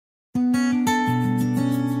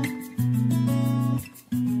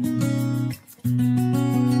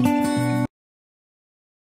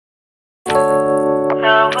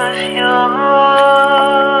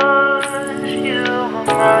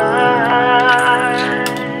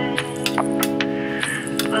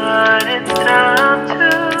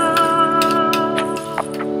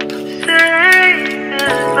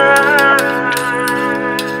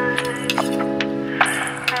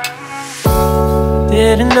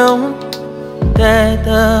known that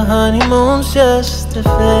the honeymoon's just a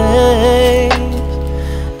phase.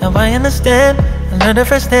 Now I understand, I learned it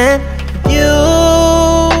firsthand. You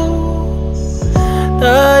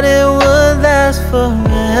thought it would last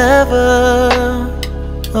forever.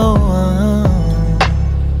 Oh,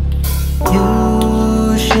 you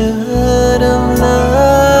should have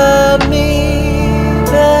loved me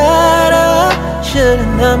better, should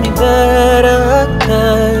have loved me better,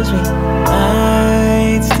 'cause we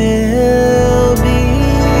might still be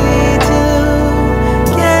together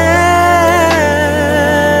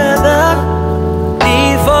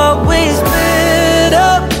before we split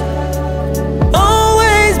up.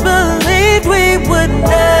 Always believed we would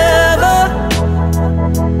never,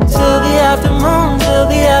 till the afternoon, till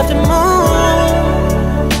the afternoon.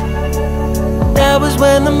 That was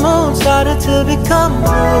when the moon started to become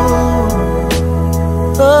blue.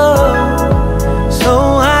 Oh, so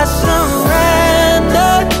I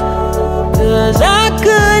surrendered, 'cause I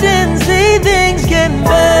couldn't see things getting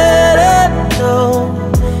better. No,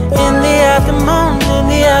 in the afternoon, in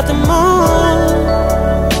the afternoon,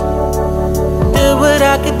 did what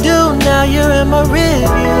I could do, now you're in my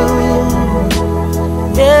review.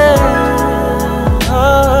 Yeah,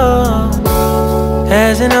 oh.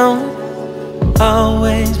 Has it known,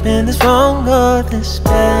 always been this wrong or this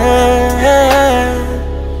bad?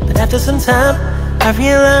 But after some time, I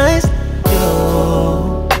realized you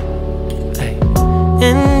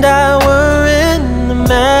and I were in the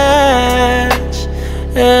match.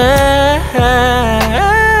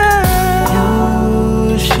 You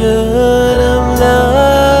should have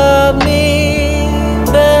loved me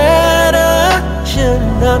better, should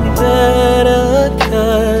have loved me better,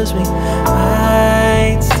 'cause we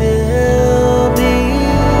might still be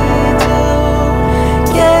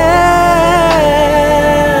together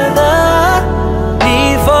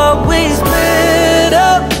before we split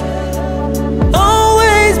up.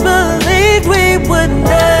 Always believed we would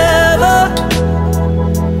never,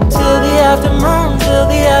 till the afternoon, till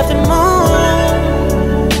the afternoon.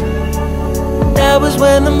 That was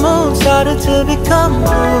when the moon started to become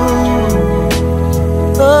blue.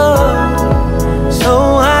 Oh, so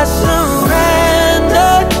I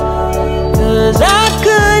surrendered, 'cause I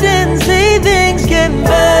couldn't see things getting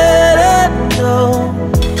better. No,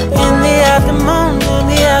 in the afternoon, in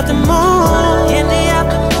the afternoon, in the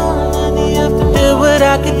afternoon, in the afternoon, did what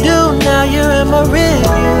I could do, now you're